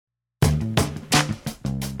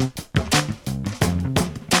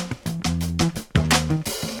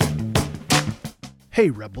Hey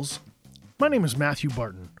Rebels, my name is Matthew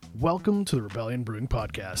Barton. Welcome to the Rebellion Brewing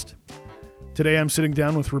Podcast. Today I'm sitting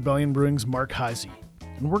down with Rebellion Brewing's Mark Heisey,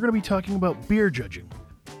 and we're going to be talking about beer judging,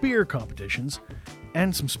 beer competitions,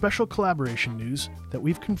 and some special collaboration news that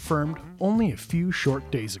we've confirmed only a few short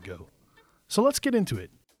days ago. So let's get into it.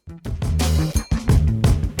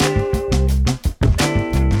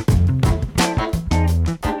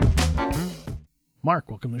 Mark,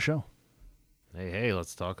 welcome to the show. Hey,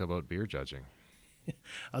 let's talk about beer judging.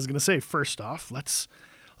 I was going to say, first off, let's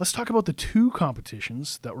talk about the two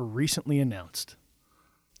competitions that were recently announced.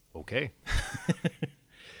 Okay.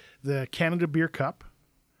 The Canada Beer Cup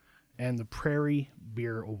and the Prairie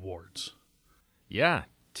Beer Awards. Yeah,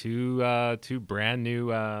 two brand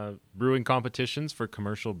new brewing competitions for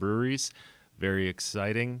commercial breweries. Very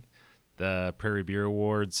exciting. The Prairie Beer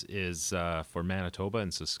Awards is for Manitoba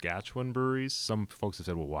and Saskatchewan breweries. Some folks have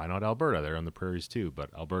said, well, why not Alberta? They're on the prairies too.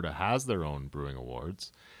 But Alberta has their own brewing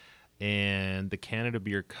awards. And the Canada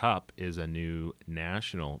Beer Cup is a new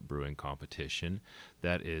national brewing competition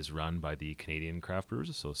that is run by the Canadian Craft Brewers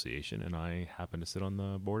Association. And I happen to sit on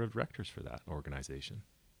the board of directors for that organization.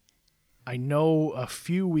 I know a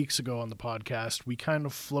few weeks ago on the podcast, we kind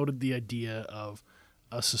of floated the idea of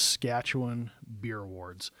a Saskatchewan Beer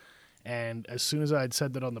Awards. And as soon as I had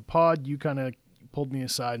said that on the pod, you kind of pulled me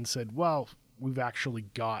aside and said, well, we've actually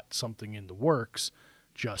got something in the works.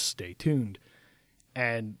 Just stay tuned.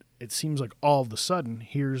 And it seems like all of a sudden,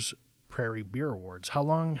 here's Prairie Beer Awards. How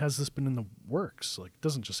long has this been in the works? Like, it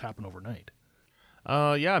doesn't just happen overnight.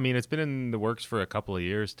 Yeah, I mean, it's been in the works for a couple of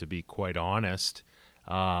years, to be quite honest.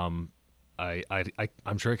 I'm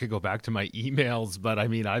sure I could go back to my emails, but I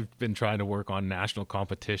mean, I've been trying to work on national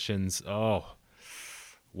competitions.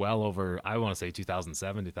 Well over, I want to say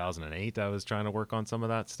 2007, 2008, I was trying to work on some of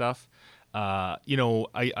that stuff. I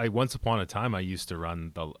once upon a time, I used to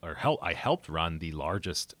run I helped run the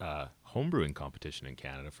largest homebrewing competition in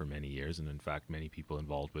Canada for many years. And in fact, many people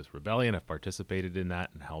involved with Rebellion have participated in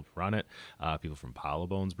that and helped run it. People from Pile o'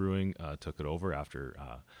 Bones Brewing took it over after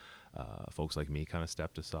folks like me kind of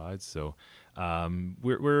stepped aside. So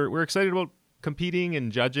we're excited about competing and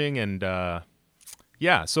judging and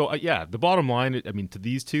the bottom line, I mean, to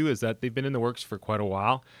these two is that they've been in the works for quite a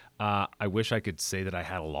while. I wish I could say that I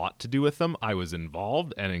had a lot to do with them. I was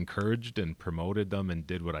involved and encouraged and promoted them and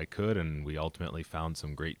did what I could, and we ultimately found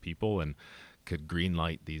some great people and could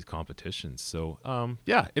greenlight these competitions. So,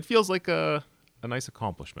 it feels like a nice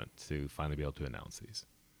accomplishment to finally be able to announce these.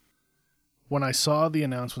 When I saw the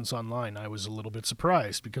announcements online, I was a little bit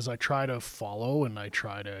surprised because I try to follow and I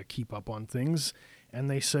try to keep up on things. And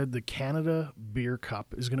they said the Canada Beer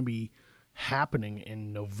Cup is going to be happening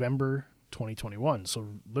in November 2021. So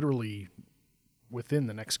literally within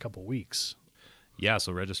the next couple weeks. Yeah,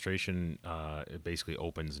 so registration it basically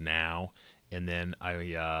opens now. And then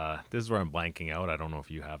this is where I'm blanking out. I don't know if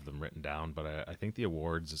you have them written down, but I think the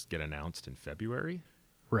awards just get announced in February.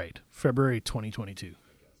 Right, February 2022.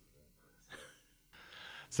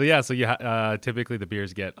 So typically the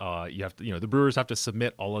beers get the brewers have to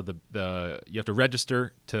submit all of you have to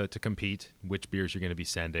register to compete which beers you're going to be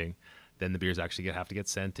sending. Then the beers actually have to get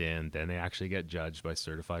sent in. Then they actually get judged by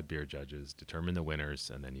certified beer judges, determine the winners,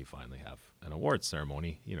 and then you finally have an awards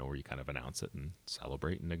ceremony, where you kind of announce it and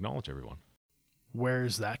celebrate and acknowledge everyone. Where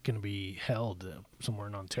is that going to be held? Somewhere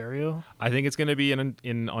in Ontario? I think it's going to be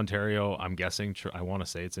in Ontario. I'm guessing. I want to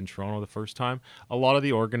say it's in Toronto the first time. A lot of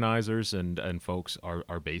the organizers and folks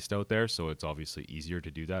are based out there, so it's obviously easier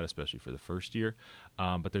to do that, especially for the first year.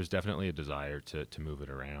 But there's definitely a desire to move it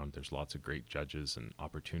around. There's lots of great judges and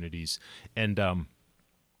opportunities. And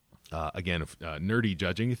again, nerdy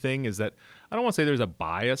judging thing is that I don't want to say there's a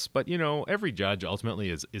bias, but every judge ultimately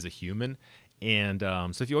is a human. And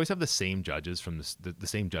so if you always have the same judges from the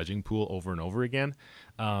same judging pool over and over again,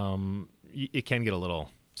 it can get a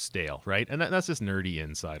little stale, right? And that's just nerdy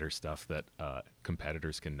insider stuff that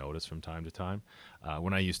competitors can notice from time to time.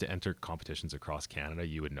 When I used to enter competitions across Canada,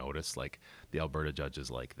 you would notice like the Alberta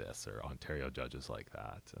judges like this or Ontario judges like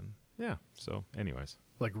that. And yeah, so anyways.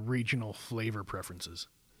 Like regional flavor preferences.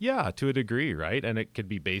 Yeah, to a degree, right? And it could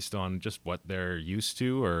be based on just what they're used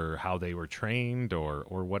to or how they were trained or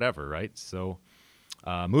whatever, right? So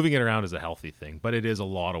moving it around is a healthy thing, but it is a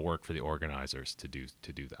lot of work for the organizers to do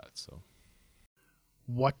that. So,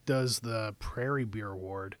 what does the Prairie Beer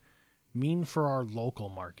Award mean for our local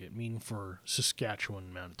market, mean for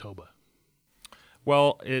Saskatchewan, Manitoba?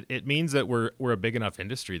 Well, it means that we're a big enough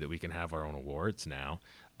industry that we can have our own awards now.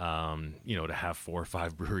 To have 4 or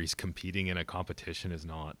 5 breweries competing in a competition is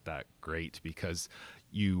not that great because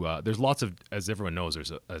there's lots of, as everyone knows,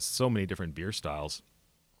 there's so many different beer styles,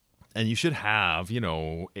 and you should have,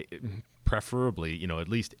 preferably, at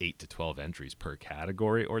least 8 to 12 entries per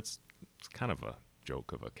category, or it's kind of a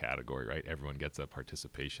joke of a category, right? Everyone gets a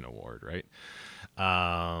participation award, right?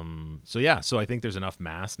 So I think there's enough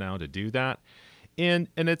mass now to do that. And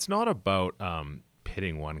it's not about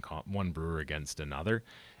pitting one brewer against another.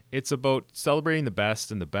 It's about celebrating the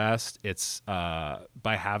best and the best. It's by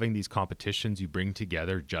having these competitions, you bring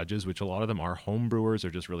together judges, which a lot of them are home brewers or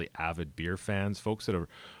just really avid beer fans, folks that are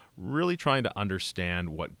really trying to understand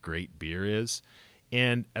what great beer is.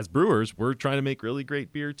 And as brewers, we're trying to make really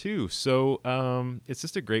great beer too. So it's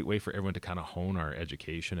just a great way for everyone to kind of hone our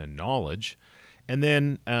education and knowledge. And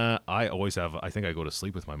then I think I go to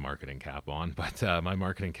sleep with my marketing cap on, but my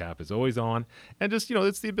marketing cap is always on. And just,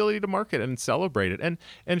 it's the ability to market and celebrate it.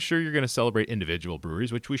 And sure, you're going to celebrate individual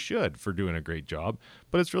breweries, which we should for doing a great job.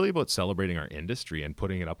 But it's really about celebrating our industry and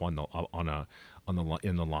putting it up in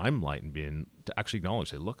the limelight and being to actually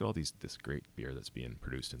acknowledge, say, look at all this great beer that's being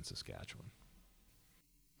produced in Saskatchewan.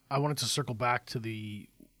 I wanted to circle back to the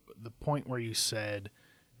point where you said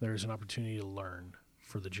there's an opportunity to learn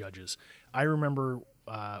for the judges. I remember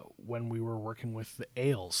when we were working with the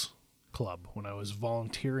Ales Club, when I was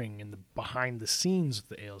volunteering in the behind the scenes of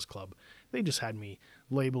the Ales Club, they just had me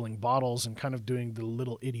labeling bottles and kind of doing the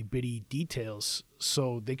little itty bitty details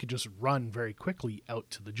so they could just run very quickly out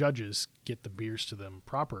to the judges, get the beers to them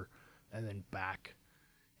proper, and then back.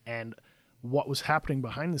 And what was happening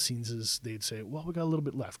behind the scenes is they'd say, well, we got a little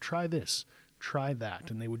bit left. Try this, try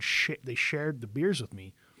that. And they shared the beers with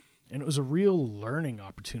me. And it was a real learning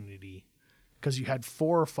opportunity because you had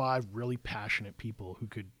 4 or 5 really passionate people who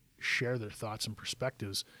could share their thoughts and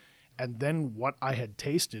perspectives. And then what I had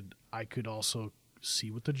tasted, I could also see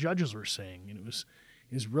what the judges were saying. And it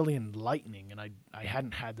was really enlightening. And I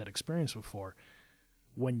hadn't had that experience before.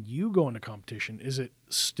 When you go into competition, is it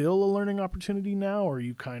still a learning opportunity now? Or are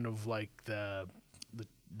you kind of like the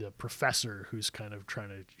professor who's kind of trying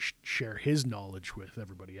to share his knowledge with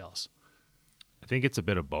everybody else? I think it's a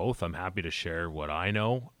bit of both. I'm happy to share what I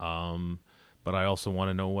know, but I also want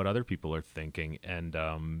to know what other people are thinking. And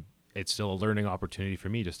it's still a learning opportunity for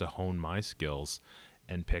me just to hone my skills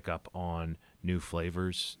and pick up on new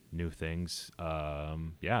flavors, new things.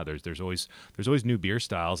 There's always new beer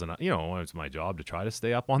styles, and it's my job to try to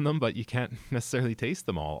stay up on them, but you can't necessarily taste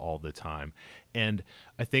them all the time. And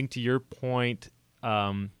I think to your point,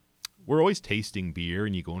 we're always tasting beer,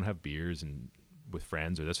 and you go and have beers and with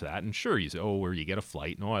friends or this or that, and sure, you say, or you get a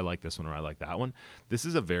flight, and I like this one or I like that one. This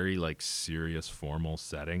is a very serious formal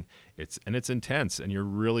setting. It's intense, and you're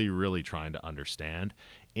really, really trying to understand.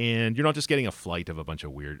 And you're not just getting a flight of a bunch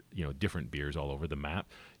of weird, different beers all over the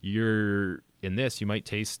map. You might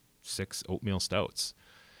taste 6 oatmeal stouts.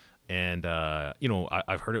 And,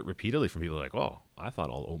 I've heard it repeatedly from people like, oh, I thought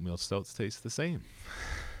all oatmeal stouts taste the same.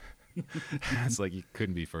 It's like you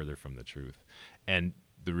couldn't be further from the truth. And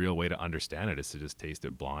the real way to understand it is to just taste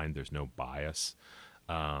it blind. There's no bias.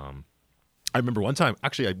 I remember one time,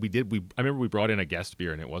 actually, I remember we brought in a guest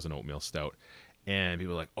beer, and it was an oatmeal stout. And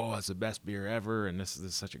people were like, oh, it's the best beer ever, and this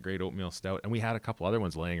is such a great oatmeal stout. And we had a couple other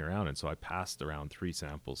ones laying around, and so I passed around 3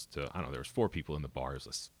 samples to, there was 4 people in the bar. It was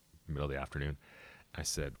this middle of the afternoon. I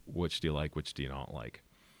said, which do you like, which do you not like?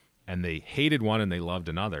 And they hated one and they loved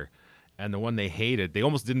another. And the one they hated, they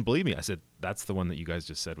almost didn't believe me. I said, that's the one that you guys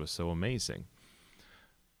just said was so amazing.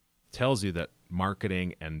 Tells you that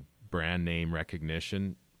marketing and brand name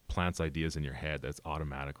recognition plants ideas in your head that's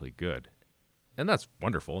automatically good. And that's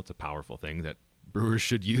wonderful. It's a powerful thing that brewers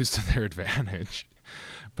should use to their advantage.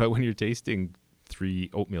 But when you're tasting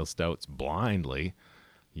 3 oatmeal stouts blindly,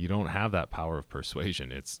 you don't have that power of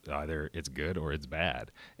persuasion. It's either it's good or it's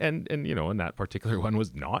bad. And that particular one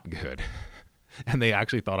was not good. And they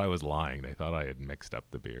actually thought I was lying. They thought I had mixed up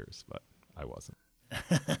the beers, but I wasn't.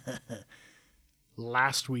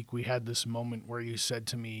 Last week we had this moment where you said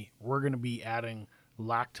to me, we're going to be adding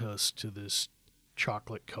lactose to this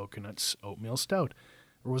chocolate coconuts oatmeal stout.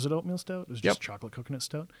 Or was it oatmeal stout? It was just chocolate coconut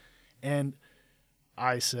stout. And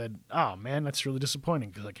I said, oh man, that's really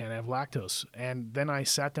disappointing because I can't have lactose. And then I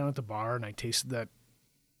sat down at the bar and I tasted that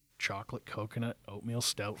chocolate coconut oatmeal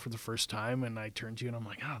stout for the first time. And I turned to you and I'm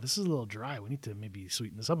like, this is a little dry. We need to maybe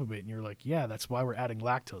sweeten this up a bit. And you're like, yeah, that's why we're adding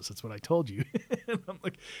lactose. That's what I told you. And I'm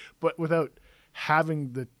like, but without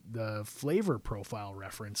having the flavor profile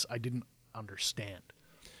reference, I didn't understand.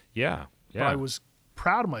 Yeah. But I was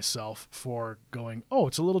proud of myself for going, oh,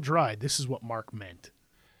 it's a little dry. This is what Mark meant.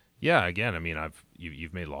 Yeah, again, I mean,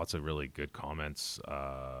 you've made lots of really good comments.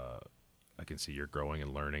 I can see you're growing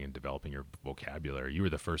and learning and developing your vocabulary. You were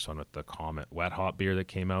the first one with the Comet wet hop beer that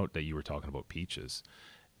came out that you were talking about peaches.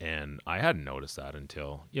 And I hadn't noticed that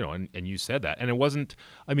until, and you said that. And it wasn't,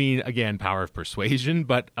 I mean, again, power of persuasion,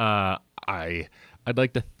 but I I'd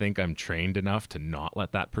like to think I'm trained enough to not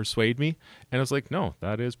let that persuade me. And I was like, no,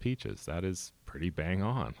 that is peaches. That is pretty bang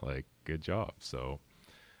on. Like, good job. So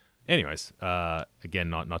anyways, again,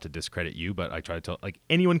 not to discredit you, but I try to tell, like,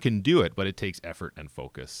 anyone can do it, but it takes effort and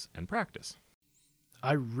focus and practice.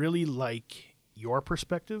 I really like your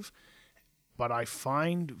perspective, but I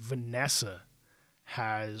find Vanessa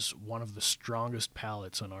has one of the strongest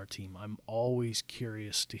palates on our team. I'm always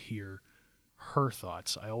curious to hear her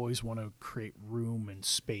thoughts. I always want to create room and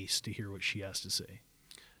space to hear what she has to say.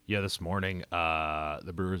 Yeah, this morning,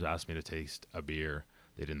 the brewers asked me to taste a beer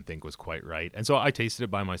they didn't think was quite right. And so I tasted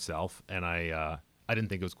it by myself, and I didn't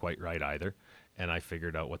think it was quite right either. And I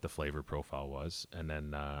figured out what the flavor profile was. And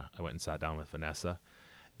then I went and sat down with Vanessa,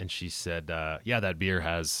 and she said, yeah, that beer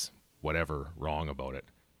has whatever wrong about it.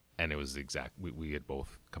 And it was the exact, we had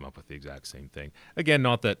both come up with the exact same thing. Again,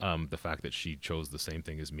 not that the fact that she chose the same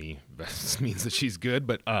thing as me means that she's good,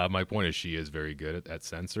 but my point is she is very good at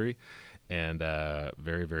sensory and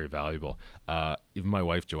very, very valuable. Even my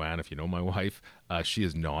wife, Joanne, if you know my wife, she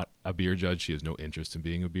is not a beer judge. She has no interest in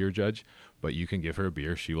being a beer judge, but you can give her a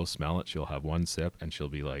beer. She will smell it. She'll have one sip and she'll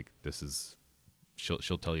be like,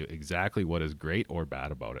 she'll tell you exactly what is great or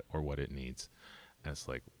bad about it or what it needs. And it's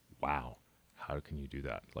like, wow. How can you do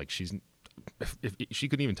that? Like if she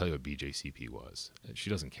couldn't even tell you what BJCP was.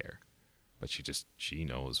 She doesn't care, but she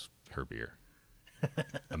knows her beer.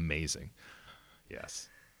 Amazing. Yes.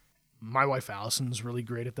 My wife Allison's really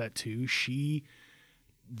great at that too. She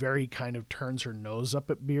very kind of turns her nose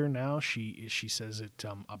up at beer now. She says it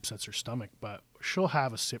upsets her stomach, but she'll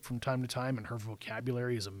have a sip from time to time, and her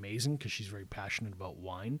vocabulary is amazing because she's very passionate about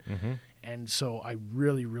wine. Mm-hmm. And so I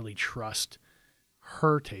really, really trust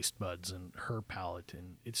her taste buds and her palate,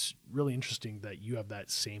 and it's really interesting that you have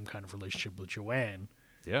that same kind of relationship with Joanne.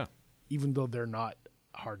 Yeah. Even though they're not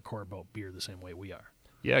hardcore about beer the same way we are.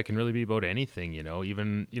 Yeah, it can really be about anything,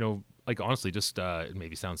 even, like honestly, just it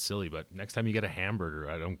maybe sounds silly, but next time you get a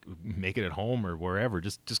hamburger, I don't make it at home or wherever,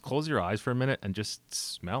 just close your eyes for a minute and just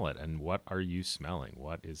smell it. And what are you smelling?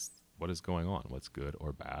 What is going on? What's good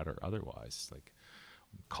or bad or otherwise? Like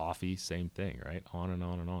coffee, same thing, right? On and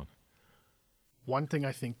on and on. One thing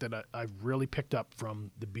I think that I've really picked up from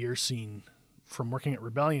the beer scene from working at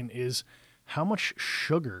Rebellion is how much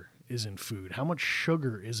sugar is in food, how much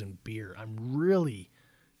sugar is in beer. I'm really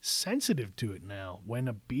sensitive to it now. When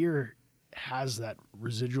a beer has that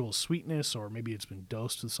residual sweetness, or maybe it's been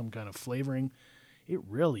dosed with some kind of flavoring, it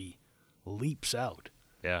really leaps out.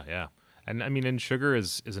 Yeah. And I mean, and sugar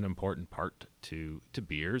is an important part to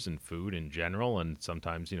beers and food in general. And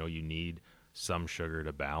sometimes, you need some sugar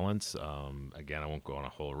to balance. Again, I won't go on a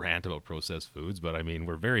whole rant about processed foods, but I mean,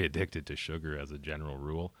 we're very addicted to sugar as a general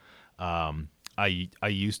rule. I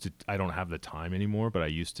don't have the time anymore, but I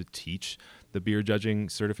used to teach the beer judging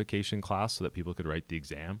certification class so that people could write the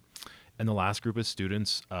exam. And the last group of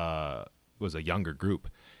students was a younger group,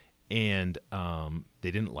 and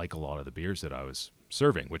they didn't like a lot of the beers that I was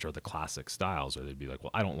serving, which are the classic styles, or they'd be like,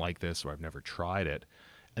 well, I don't like this, or I've never tried it.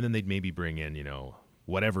 And then they'd maybe bring in,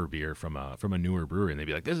 whatever beer from a newer brewery, and they'd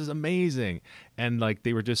be like, this is amazing. And like,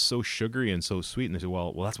 they were just so sugary and so sweet. And they said,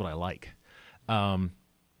 well, that's what I like.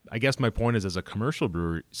 I guess my point is, as a commercial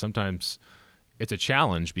brewer, sometimes it's a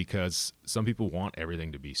challenge because some people want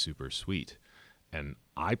everything to be super sweet. And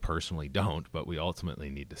I personally don't, but we ultimately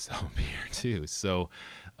need to sell beer too. So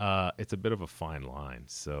it's a bit of a fine line.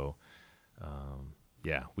 So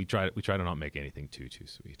yeah, we try to not make anything too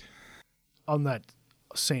sweet. On that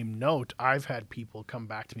same note, I've had people come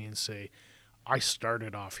back to me and say, I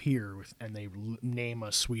started off here and they name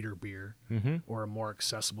a sweeter beer or a more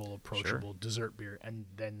accessible, approachable dessert beer. And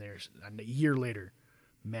then a year later,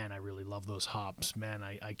 man, I really love those hops. Man,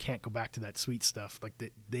 I can't go back to that sweet stuff. Like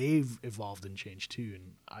they've evolved and changed too.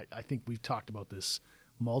 And I think we've talked about this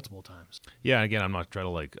multiple times. Yeah. Again, I'm not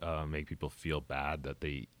trying to make people feel bad that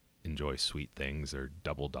they enjoy sweet things or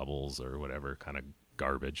doubles or whatever kind of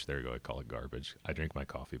garbage. There you go. I call it garbage. I drink my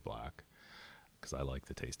coffee black because I like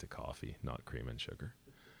the taste of coffee, not cream and sugar.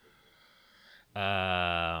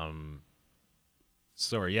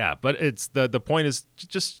 Sorry, yeah, but it's the point is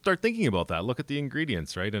just start thinking about that. Look at the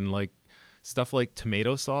ingredients, right? And like stuff like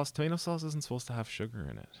tomato sauce. Tomato sauce isn't supposed to have sugar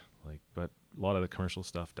in it, but a lot of the commercial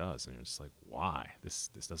stuff does, and you're just like, why? This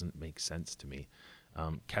doesn't make sense to me.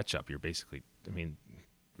 Ketchup, you're basically,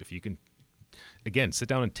 if you can. Again, sit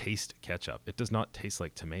down and taste ketchup. It does not taste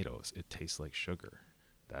like tomatoes. It tastes like sugar.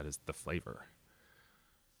 That is the flavor.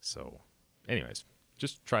 So, anyways,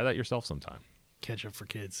 just try that yourself sometime. Ketchup for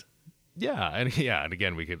kids. and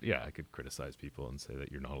again, I could criticize people and say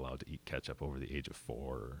that you're not allowed to eat ketchup over the age of 4,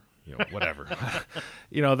 or whatever.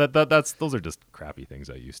 Those are just crappy things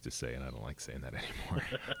I used to say, and I don't like saying that anymore.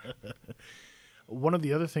 One of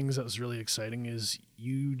the other things that was really exciting is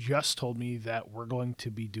you just told me that we're going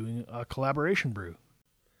to be doing a collaboration brew.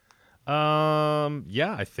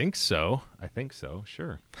 Yeah, I think so.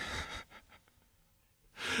 Sure.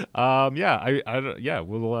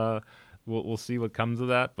 We'll see what comes of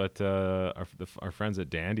that. But our friends at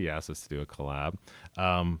Dandy asked us to do a collab.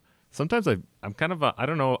 Sometimes I'm kind of I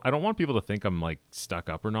don't know. I don't want people to think I'm like stuck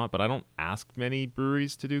up or not, but I don't ask many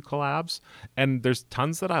breweries to do collabs. And there's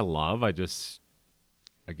tons that I love. I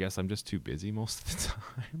guess I'm just too busy most of the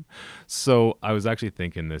time. So I was actually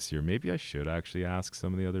thinking this year, maybe I should actually ask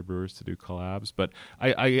some of the other brewers to do collabs. But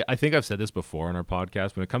I think I've said this before on our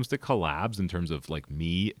podcast. When it comes to collabs, in terms of like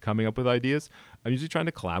me coming up with ideas, I'm usually trying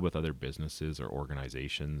to collab with other businesses or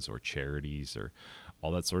organizations or charities or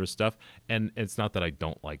all that sort of stuff. And it's not that I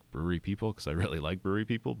don't like brewery people, because I really like brewery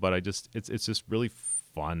people, but it's just really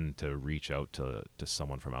fun to reach out to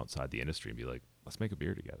someone from outside the industry and be like, let's make a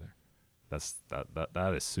beer together.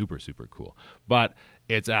 That is super, super cool. But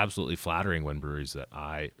it's absolutely flattering when breweries that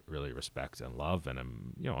I really respect and love, and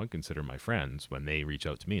I consider my friends, when they reach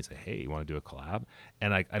out to me and say, hey, you want to do a collab?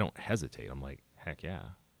 And I don't hesitate. I'm like, heck yeah.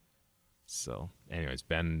 So anyways,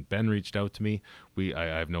 Ben reached out to me. I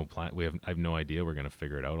have no plan. I have no idea. We're going to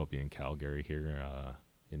figure it out. I'll be in Calgary here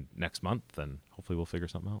in next month, and hopefully we'll figure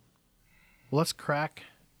something out. Well, let's crack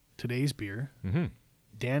today's beer. Mm-hmm.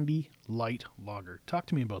 Dandy Light Lager. Talk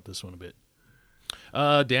to me about this one a bit.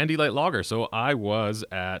 Dandy Light Lager. So I was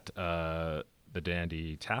at the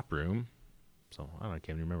Dandy Tap Room. So I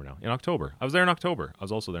can't even remember now. In October. I was there in October. I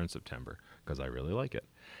was also there in September because I really like it.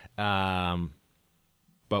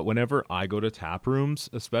 But whenever I go to tap rooms,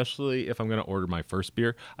 especially if I'm going to order my first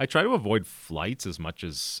beer, I try to avoid flights as much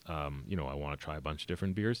as, I want to try a bunch of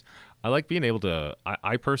different beers. I like being able to,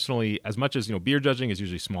 I personally, as much as, beer judging is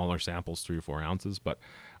usually smaller samples, 3 or 4 ounces. But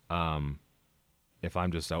if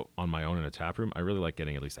I'm just out on my own in a tap room, I really like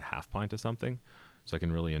getting at least a half pint of something so I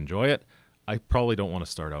can really enjoy it. I probably don't want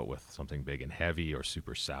to start out with something big and heavy or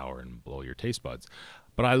super sour and blow your taste buds.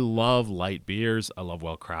 But I love light beers. I love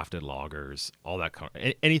well-crafted lagers, all that kind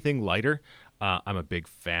of, anything lighter. I'm a big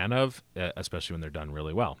fan of, especially when they're done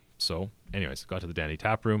really well. So anyways, got to the Dandy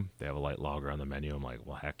Tap Room. They have a light lager on the menu. I'm like,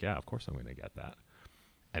 well, heck yeah, of course I'm going to get that.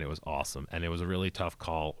 And it was awesome. And it was a really tough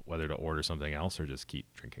call whether to order something else or just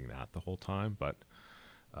keep drinking that the whole time. But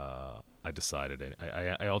I decided,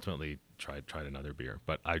 I ultimately tried another beer,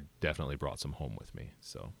 but I definitely brought some home with me.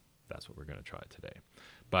 So that's what we're going to try today.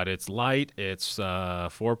 But it's light. It's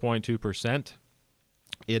 4.2%.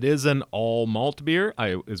 It is an all malt beer.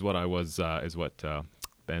 Is what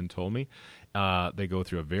Ben told me. They go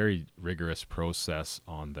through a very rigorous process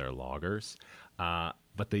on their lagers,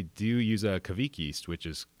 but they do use a Kvik yeast, which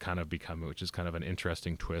is kind of an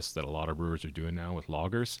interesting twist that a lot of brewers are doing now with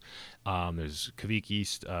lagers. There's Kvik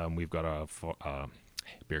yeast. We've got a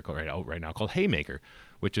beer right now called Haymaker,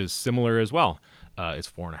 which is similar as well.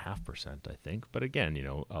 It's 4.5%, I think. But again,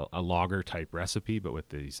 a lager type recipe, but with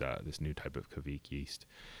this new type of Kvik yeast.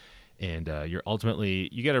 And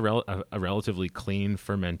you get a relatively clean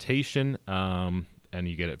fermentation, and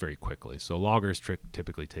you get it very quickly. So lagers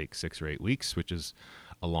typically take 6 or 8 weeks, which is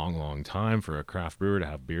a long, long time for a craft brewer to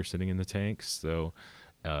have beer sitting in the tanks. So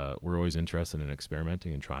we're always interested in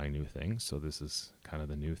experimenting and trying new things. So this is kind of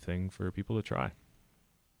the new thing for people to try.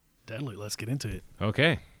 Deadly. Let's get into it.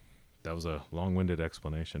 Okay. That was a long-winded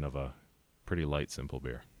explanation of a pretty light, simple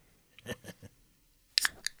beer.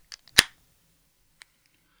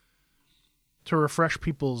 To refresh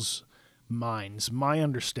people's minds, my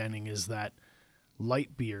understanding is that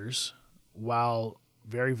light beers, while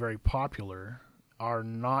very, very popular, are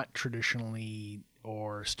not traditionally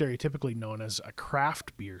or stereotypically known as a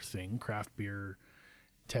craft beer thing. Craft beer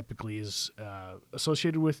typically is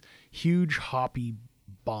associated with huge hoppy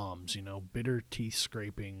bombs, bitter,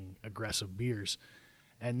 teeth-scraping, aggressive beers.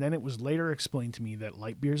 And then it was later explained to me that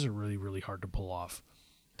light beers are really, really hard to pull off.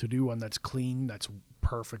 To do one that's clean, that's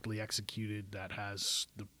perfectly executed, that has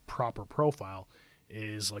the proper profile,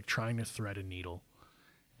 is like trying to thread a needle.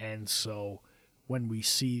 And so when we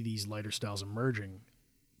see these lighter styles emerging,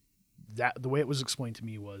 the way it was explained to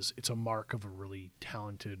me was it's a mark of a really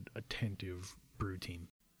talented, attentive brew team.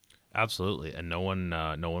 Absolutely, and no one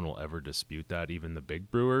will ever dispute that. Even the big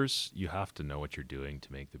brewers, you have to know what you're doing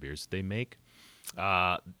to make the beers that they make.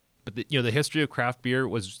 But the history of craft beer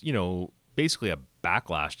was basically a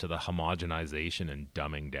backlash to the homogenization and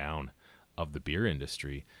dumbing down of the beer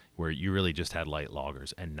industry, where you really just had light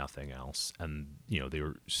lagers and nothing else, and they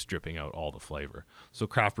were stripping out all the flavor. So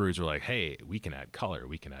craft breweries were like, hey, we can add color,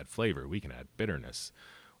 we can add flavor, we can add bitterness.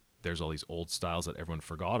 There's all these old styles that everyone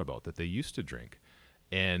forgot about that they used to drink.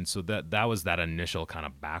 And so that was that initial kind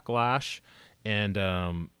of backlash. And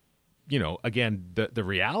again, the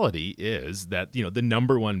reality is that the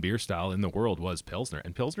number one beer style in the world was Pilsner,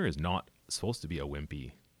 and Pilsner is not supposed to be a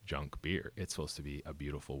wimpy junk beer. It's supposed to be a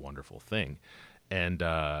beautiful, wonderful thing. And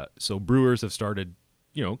so brewers have started,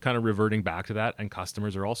 kind of reverting back to that, and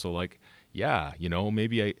customers are also like, yeah,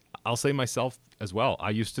 maybe I'll say myself as well. I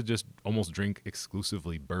used to just almost drink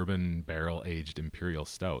exclusively bourbon barrel aged imperial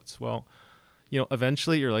stouts. Well,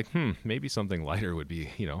 eventually you're like, maybe something lighter would be,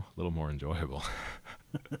 a little more enjoyable.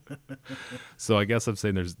 So I guess I'm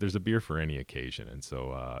saying there's a beer for any occasion. And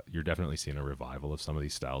so you're definitely seeing a revival of some of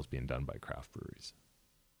these styles being done by craft breweries.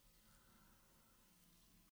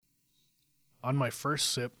 On my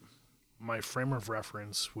first sip, my frame of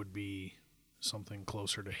reference would be something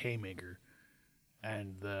closer to Haymaker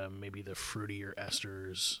and maybe the fruitier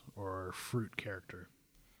esters or fruit character.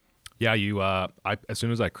 Yeah, as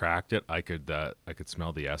soon as I cracked it, I could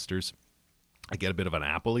smell the esters. I get a bit of an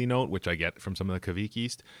apple-y note, which I get from some of the Kveik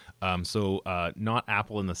yeast. So not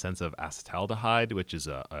apple in the sense of acetaldehyde, which is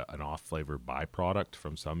an off-flavor byproduct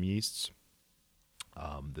from some yeasts.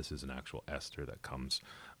 This is an actual ester that comes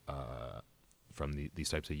from these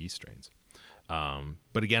types of yeast strains.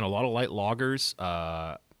 But again, a lot of light lagers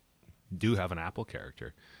do have an apple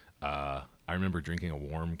character. I remember drinking a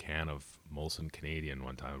warm can of Molson Canadian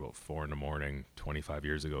one time about 4 a.m, 25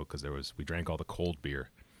 years ago, because we drank all the cold beer.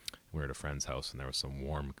 We were at a friend's house, and there was some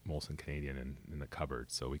warm Molson Canadian in the cupboard.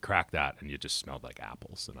 So we cracked that, and it just smelled like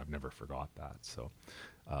apples, and I've never forgot that. So,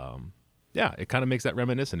 yeah, it kind of makes that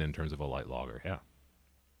reminiscent in terms of a light lager, yeah.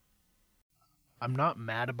 I'm not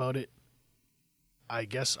mad about it. I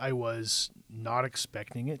guess I was not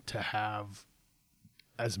expecting it to have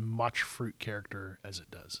as much fruit character as it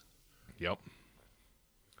does. Yep.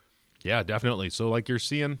 Yeah, definitely. So like you're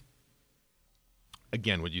seeing,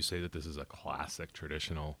 again, would you say that this is a classic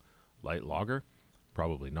traditional light lager?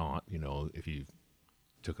 Probably not. If you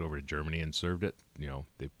took it over to Germany and served it,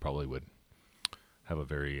 they probably would have a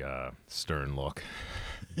very stern look,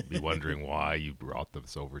 be wondering why you brought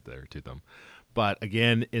this over there to them. But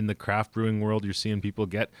again, in the craft brewing world, you're seeing people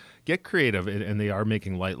get creative, and they are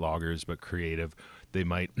making light lagers, but creative. They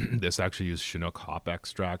might this actually use Chinook hop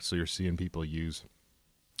extract, so you're seeing people use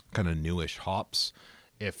kind of newish hops.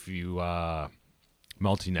 If you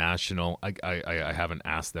multinational, I haven't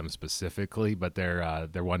asked them specifically, but their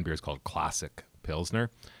one beer is called Classic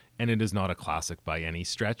Pilsner, and it is not a classic by any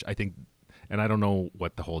stretch. I think, and I don't know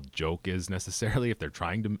what the whole joke is necessarily, if they're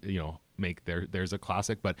trying to make there's a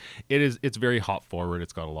classic, but it's very hop forward.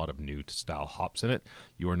 It's got a lot of new style hops in it.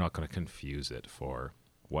 You are not going to confuse it for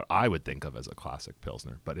what I would think of as a classic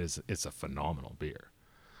Pilsner, but it's a phenomenal beer.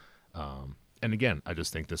 And again, I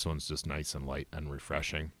just think this one's just nice and light and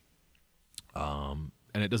refreshing. And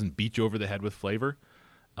it doesn't beat you over the head with flavor.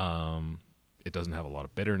 It doesn't have a lot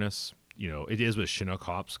of bitterness. It is with Chinook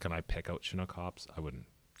hops. Can I pick out Chinook hops? I wouldn't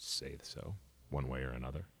say so, one way or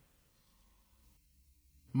another.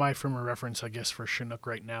 My frame of reference, I guess, for Chinook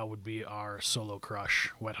right now would be our Solo Crush,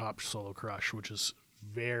 Wet Hop Solo Crush, which is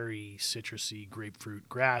very citrusy, grapefruit,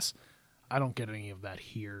 grass. I don't get any of that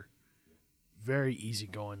here. Very easy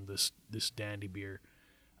going, this dandy beer.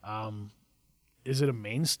 Is it a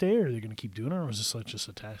mainstay, or are they going to keep doing it, or was this just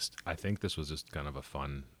a test? I think this was just kind of a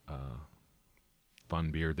fun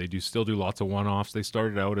beer. They still do lots of one-offs. They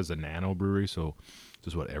started out as a nano brewery, so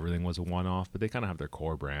just what everything was a one-off, but they kind of have their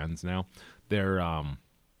core brands now. They're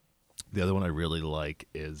the other one I really like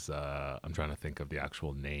is I'm trying to think of the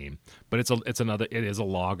actual name, but it is a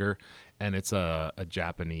lager, and it's a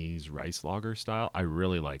Japanese rice lager style. I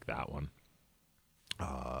really like that one.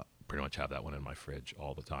 Pretty much have that one in my fridge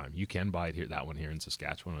all the time. You can buy that one here in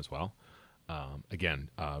Saskatchewan as well. Again,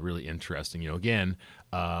 really interesting. Again,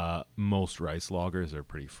 most rice lagers are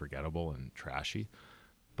pretty forgettable and trashy,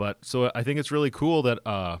 but so I think it's really cool that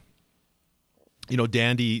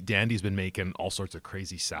Dandy's been making all sorts of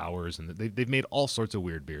crazy sours, and they've made all sorts of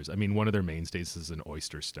weird beers. I mean, one of their mainstays is an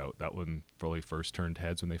oyster stout. That one probably first turned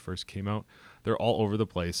heads when they first came out. They're all over the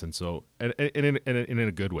place, and so and in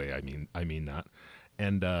a good way. I mean that,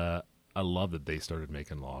 and I love that they started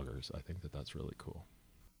making lagers. I think that's really cool.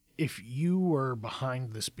 If you were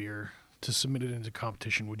behind this beer to submit it into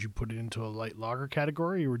competition, would you put it into a light lager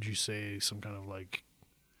category, or would you say some kind of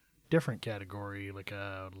different category, like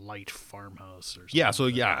a light farmhouse or something. Yeah, so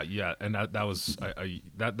yeah, and that was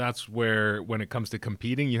that's where, when it comes to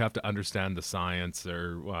competing, you have to understand the science,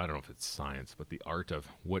 or well, I don't know if it's science, but the art of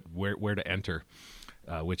where to enter,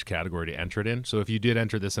 which category to enter it in. So if you did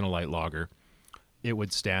enter this in a light lager, it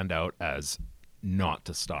would stand out as not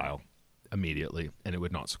to style immediately, and it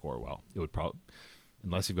would not score well. It would probably,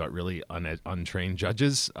 unless you've got really untrained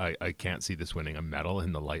judges, I can't see this winning a medal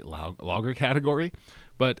in the light lager category.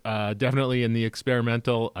 But definitely in the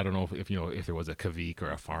experimental, I don't know if there was a Kvik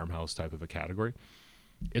or a farmhouse type of a category.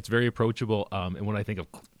 It's very approachable. And when I think of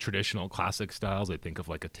traditional classic styles, I think of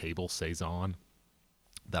like a table saison.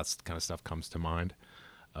 That's the kind of stuff comes to mind.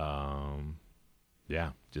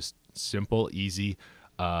 Yeah, just simple, easy,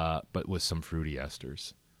 but with some fruity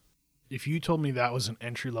esters. If you told me that was an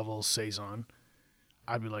entry-level saison,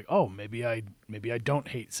 I'd be like, oh, maybe I don't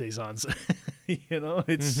hate saisons.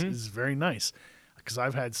 It's very nice, because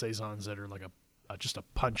I've had saisons that are like just a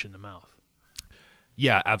punch in the mouth.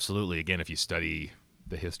 Yeah, absolutely. Again, if you study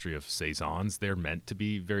the history of saisons, they're meant to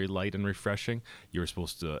be very light and refreshing. You were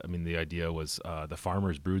supposed to, the idea was the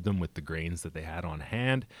farmers brewed them with the grains that they had on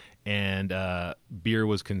hand, and beer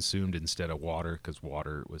was consumed instead of water, because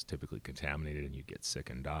water was typically contaminated and you'd get sick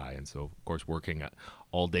and die. And so, of course, working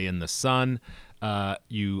all day in the sun,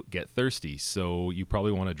 you get thirsty. So you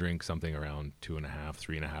probably want to drink something around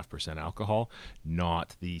 2.5-3.5% alcohol,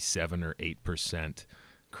 not the 7 or 8%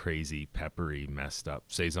 crazy, peppery, messed up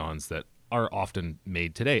saisons that are often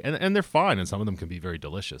made today, and they're fine, and some of them can be very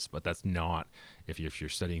delicious, but that's not, if you're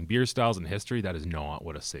studying beer styles and history, that is not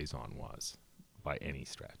what a saison was by any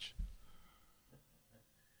stretch.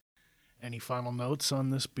 Any final notes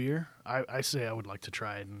on this beer? I say I would like to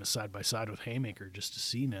try it in a side-by-side with Haymaker just to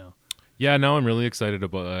see now. Yeah, no, I'm really excited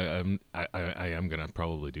about I am going to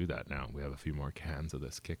probably do that now. We have a few more cans of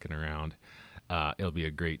this kicking around. It'll be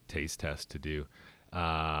a great taste test to do.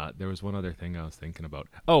 There was one other thing I was thinking about.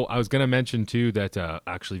 Oh, I was going to mention too that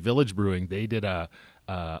actually Village Brewing, they did a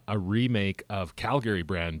remake of Calgary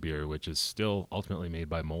brand beer, which is still ultimately made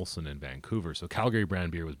by Molson in Vancouver. So Calgary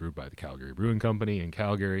brand beer was brewed by the Calgary Brewing Company in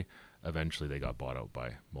Calgary. Eventually they got bought out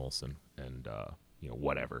by Molson and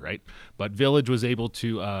whatever, right? But Village was able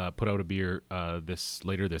to put out a beer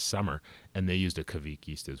later this summer, and they used a Kvik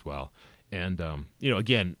yeast as well. And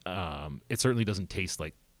again, it certainly doesn't taste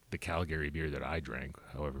like the Calgary beer that I drank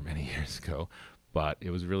however many years ago, but it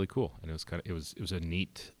was really cool, and it was a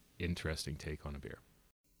neat, interesting take on a beer.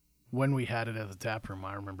 When we had it at the tap room,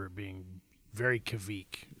 I remember it being very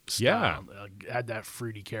Kvik style. Yeah, had that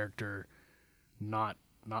fruity character, not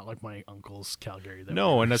like my uncle's Calgary.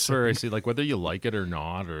 No, and that's where I see, like, whether you like it or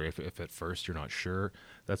not, or if at first you're not sure,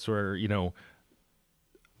 that's where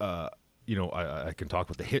I can talk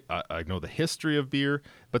with I know the history of beer,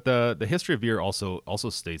 but the history of beer also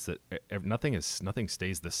states that nothing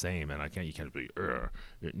stays the same, and you can't be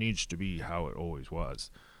it needs to be how it always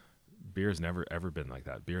was. Beer's never ever been like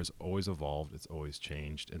that. Beer's always evolved, it's always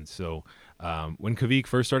changed. And so when Kvik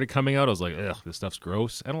first started coming out, I was like, ugh, this stuff's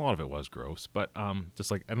gross, and a lot of it was gross, but and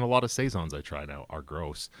a lot of saisons I try now are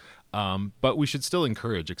gross. But we should still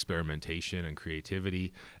encourage experimentation and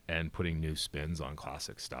creativity and putting new spins on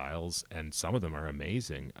classic styles, and some of them are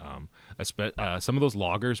amazing. Some of those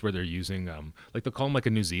lagers where they're using, like they'll call them like a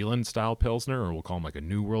New Zealand style Pilsner, or we'll call them like a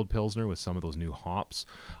New World Pilsner with some of those new hops.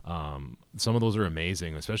 Some of those are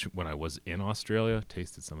amazing, especially when I was in Australia,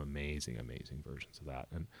 tasted some amazing versions of that.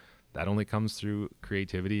 And that only comes through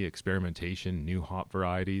creativity, experimentation, new hop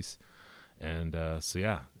varieties. And I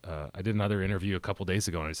did another interview a couple days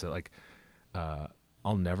ago, and I said, like,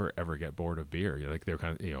 I'll never ever get bored of beer. Like, they're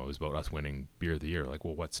kind of, it was about us winning beer of the year. Like,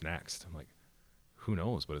 well, what's next? I'm like, who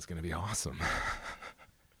knows, but it's going to be awesome.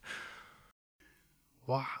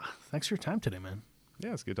 Wow, thanks for your time today, man.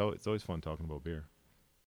 Yeah, it's good. It's always fun talking about beer.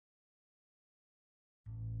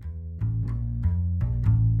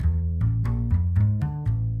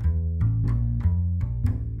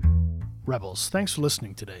 Rebels, thanks for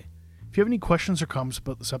listening today. If you have any questions or comments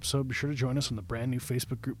about this episode, be sure to join us on the brand new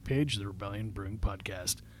Facebook group page, the Rebellion Brewing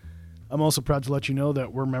Podcast. I'm also proud to let you know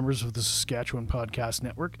that we're members of the Saskatchewan Podcast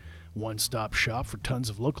Network, one-stop shop for tons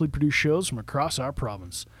of locally produced shows from across our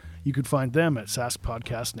province. You can find them at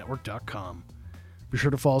saskpodcastnetwork.com. Be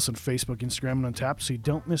sure to follow us on Facebook, Instagram, and Untappd so you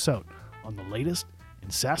don't miss out on the latest in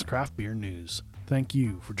Sask craft beer news. Thank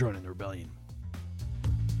you for joining the Rebellion.